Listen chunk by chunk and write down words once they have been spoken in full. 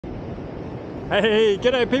Hey,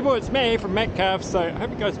 g'day people, it's me from Matt Carves. So I hope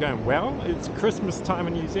you guys are going well. It's Christmas time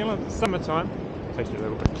in New Zealand, it's summertime. It's actually a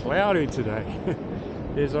little bit cloudy today.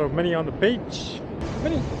 There's old Minnie on the beach.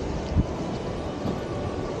 Minnie!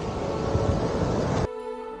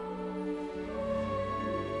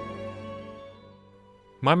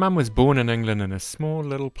 My mum was born in England in a small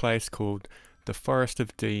little place called the Forest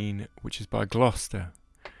of Dean, which is by Gloucester.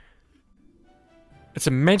 It's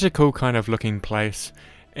a magical kind of looking place,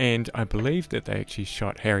 and I believe that they actually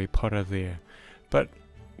shot Harry Potter there. But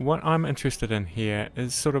what I'm interested in here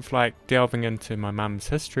is sort of like delving into my mum's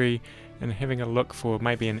history and having a look for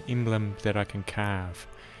maybe an emblem that I can carve.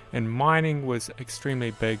 And mining was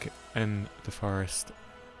extremely big in the forest.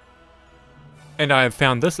 And I have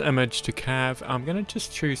found this image to carve. I'm going to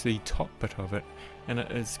just choose the top bit of it, and it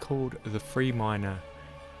is called the Free Miner.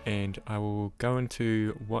 And I will go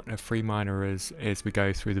into what a free miner is as we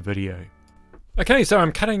go through the video. Okay, so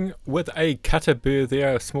I'm cutting with a cutter burr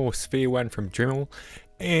there, a small sphere one from Dremel,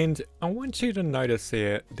 and I want you to notice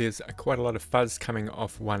there's quite a lot of fuzz coming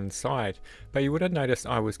off one side, but you would have noticed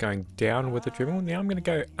I was going down with the Dremel. Now I'm going to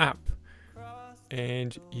go up,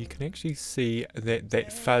 and you can actually see that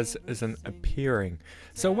that fuzz isn't appearing.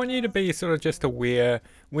 So I want you to be sort of just aware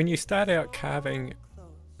when you start out carving,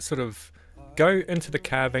 sort of go into the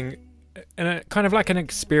carving in a kind of like an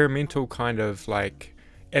experimental kind of like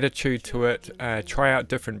attitude to it. Try out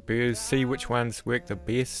different burrs, see which ones work the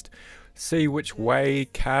best, see which way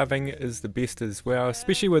carving is the best as well,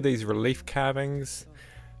 especially with these relief carvings.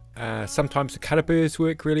 Sometimes the cutter burrs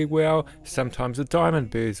work really well, sometimes the diamond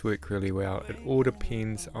burrs work really well. It all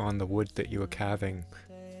depends on the wood that you are carving.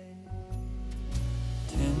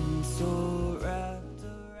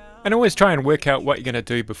 And always try and work out what you're going to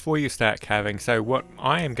do before you start carving. So what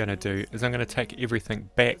I am going to do is I'm going to take everything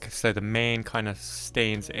back so the man kind of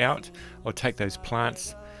stands out. I'll take those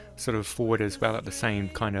plants sort of forward as well at the same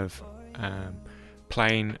kind of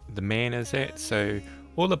plane the man is at. So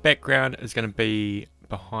all the background is going to be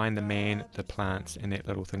behind the man, the plants, and that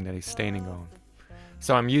little thing that he's standing on.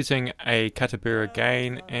 So I'm using a cutter burr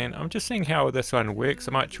again, and I'm just seeing how this one works.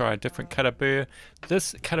 I might try a different cutter burr.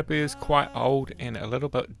 This cutter burr is quite old and a little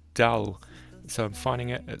bit dull, so I'm finding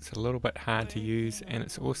it's a little bit hard to use, and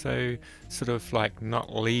it's also sort of like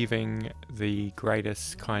not leaving the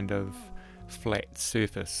greatest kind of flat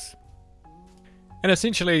surface. And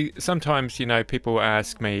essentially, sometimes, you know, people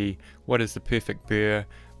ask me, what is the perfect burr?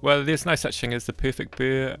 Well, there's no such thing as the perfect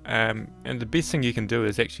burr, and the best thing you can do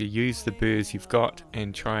is actually use the burrs you've got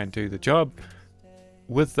and try and do the job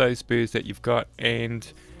with those burrs that you've got,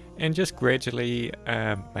 and just gradually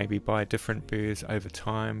maybe buy different burrs over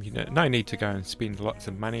time. You know, no need to go and spend lots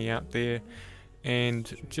of money out there,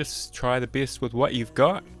 and just try the best with what you've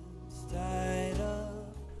got.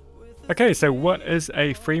 Okay, so what is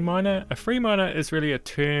a free miner? A free miner is really a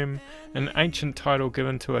term, an ancient title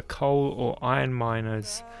given to a coal or iron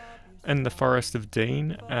miners in the Forest of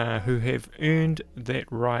Dean who have earned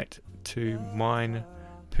that right to mine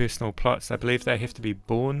personal plots. I believe they have to be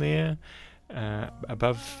born there,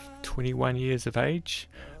 above 21 years of age.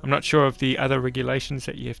 I'm not sure of the other regulations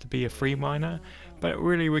that you have to be a free miner, but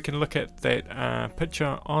really we can look at that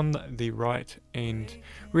picture on the right, and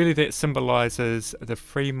really that symbolizes the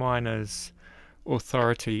free miner's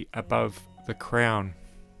authority above the crown.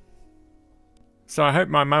 So I hope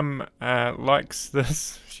my mum likes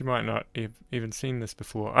this. She might not have even seen this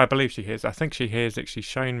before. I believe she has. I think she has actually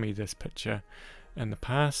shown me this picture in the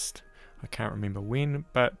past. I can't remember when,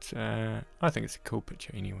 but I think it's a cool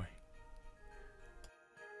picture anyway.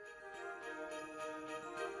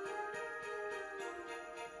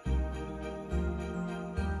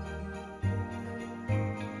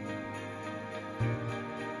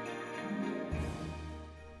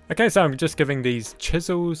 Okay, so I'm just giving these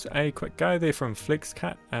chisels a quick go. They're from Flex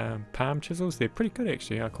Cut palm chisels. They're pretty good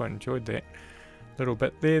actually. I quite enjoyed that little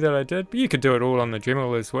bit there that I did. But you could do it all on the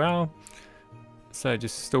Dremel as well. So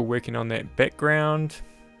just still working on that background.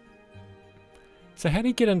 So how do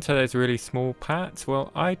you get into those really small parts?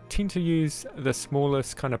 Well, I tend to use the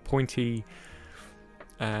smallest kind of pointy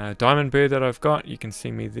diamond burr that I've got. You can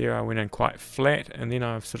see me there. I went in quite flat, and then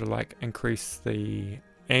I've sort of like increased the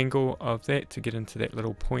angle of that to get into that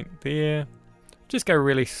little point there. Just go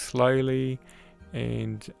really slowly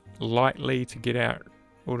and lightly to get out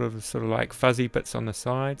all of the sort of like fuzzy bits on the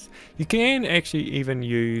sides. You can actually even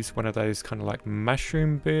use one of those kind of like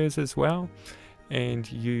mushroom burrs as well, and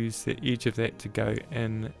use the edge of that to go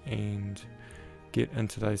in and get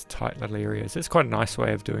into those tight little areas. It's quite a nice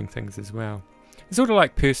way of doing things as well. It's sort of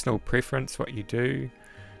like personal preference what you do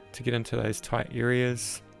to get into those tight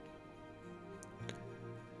areas.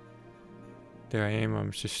 there I am.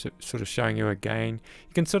 I'm just sort of showing you again.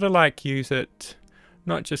 You can sort of like use it,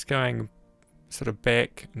 not just going sort of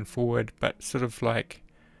back and forward, but sort of like,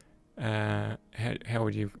 how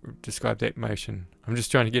would you describe that motion? I'm just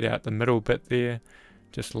trying to get out the middle bit there,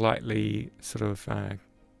 just lightly sort of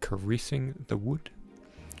caressing the wood.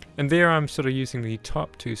 And there I'm sort of using the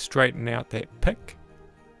top to straighten out that pick.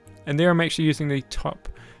 And there I'm actually using the top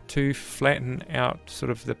to flatten out sort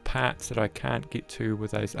of the parts that I can't get to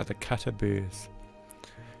with those other cutter burrs.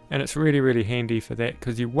 And it's really, really handy for that,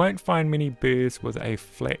 because you won't find many burrs with a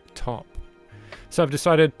flat top. So I've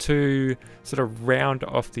decided to sort of round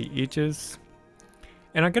off the edges.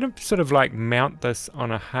 And I'm going to sort of like mount this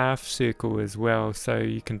on a half circle as well, so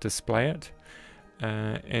you can display it.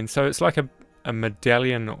 And so it's like a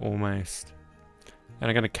medallion almost. And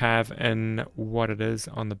I'm going to carve in what it is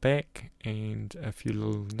on the back and a few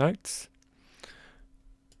little notes.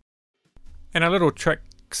 And a little trick,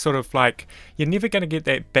 sort of like, you're never going to get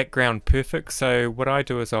that background perfect, so what I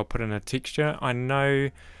do is I'll put in a texture. I know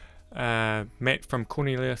Matt from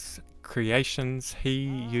Cornelius Creations, he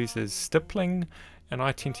uses stippling, and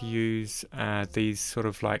I tend to use these sort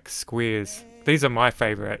of like squares. These are my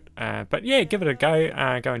favorite, but yeah, give it a go.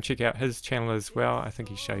 Go and check out his channel as well. I think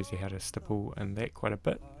he shows you how to stipple and that quite a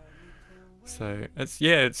bit. So it's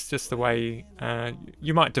just the way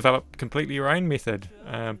you might develop completely your own method.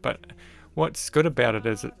 But what's good about it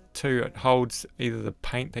is it holds either the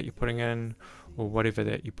paint that you're putting in or whatever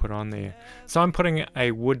that you put on there. So I'm putting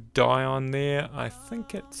a wood dye on there. I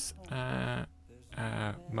think it's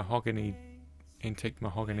mahogany, antique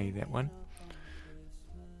mahogany, that one.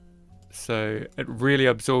 So it really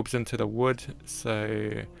absorbs into the wood.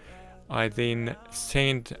 So I then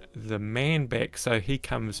sand the man back so he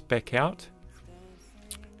comes back out.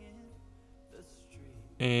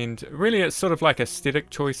 And really it's sort of like aesthetic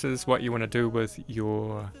choices, what you want to do with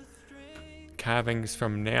your carvings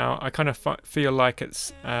from now. I kind of feel like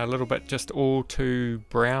it's a little bit just all too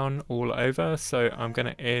brown all over, so I'm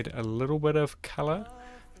going to add a little bit of color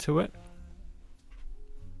to it.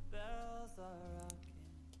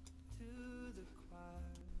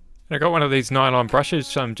 I got one of these nylon brushes,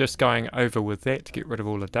 so I'm just going over with that to get rid of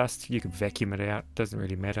all the dust. You can vacuum it out, doesn't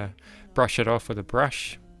really matter. Brush it off with a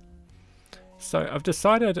brush. So I've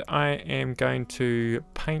decided I am going to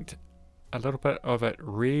paint a little bit of it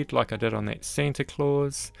red like I did on that Santa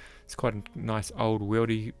Claus. It's quite a nice old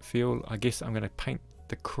worldy feel. I guess I'm going to paint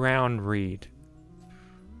the crown red.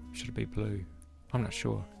 Should it be blue? I'm not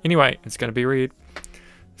sure. Anyway, it's going to be red.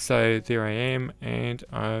 So there I am, and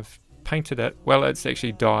I've painted it. Well, it's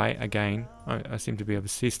actually dye again. I seem to be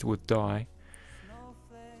obsessed with dye.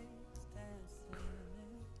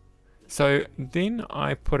 So then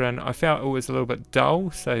I put in, I felt it was a little bit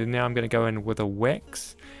dull, so now I'm going to go in with a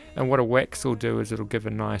wax. And what a wax will do is it'll give a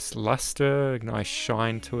nice luster, a nice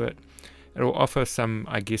shine to it. It'll offer some,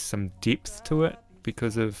 I guess, some depth to it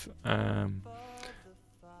because of,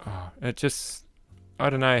 it just, I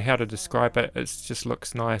don't know how to describe it. It just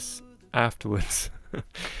looks nice afterwards.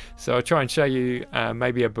 So I'll try and show you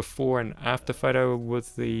maybe a before and after photo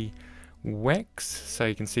with the wax, so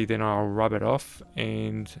you can see. Then I'll rub it off,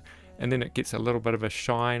 and then it gets a little bit of a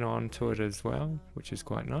shine onto it as well, which is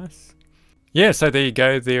quite nice. Yeah, so there you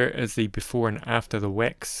go. There is the before and after the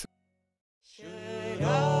wax. Should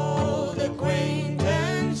old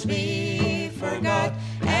acquaintance be forgot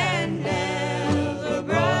and never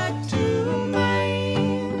brought to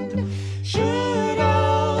mind? Should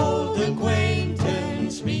old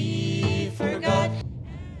acquaintance be forgot?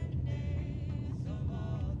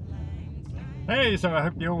 Hey, so I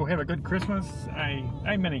hope you all have a good Christmas.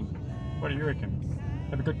 Hey Minnie, what do you reckon?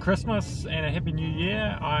 Have a good Christmas and a Happy New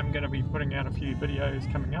Year. I'm going to be putting out a few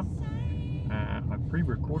videos coming up. I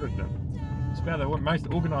pre-recorded them. It's about the most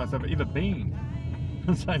organised I've ever been.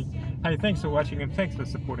 So, hey, thanks for watching and thanks for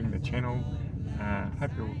supporting the channel.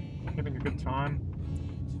 Hope you're having a good time.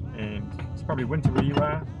 And it's probably winter where you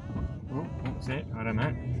are. Oh, what's that? I don't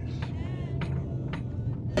know.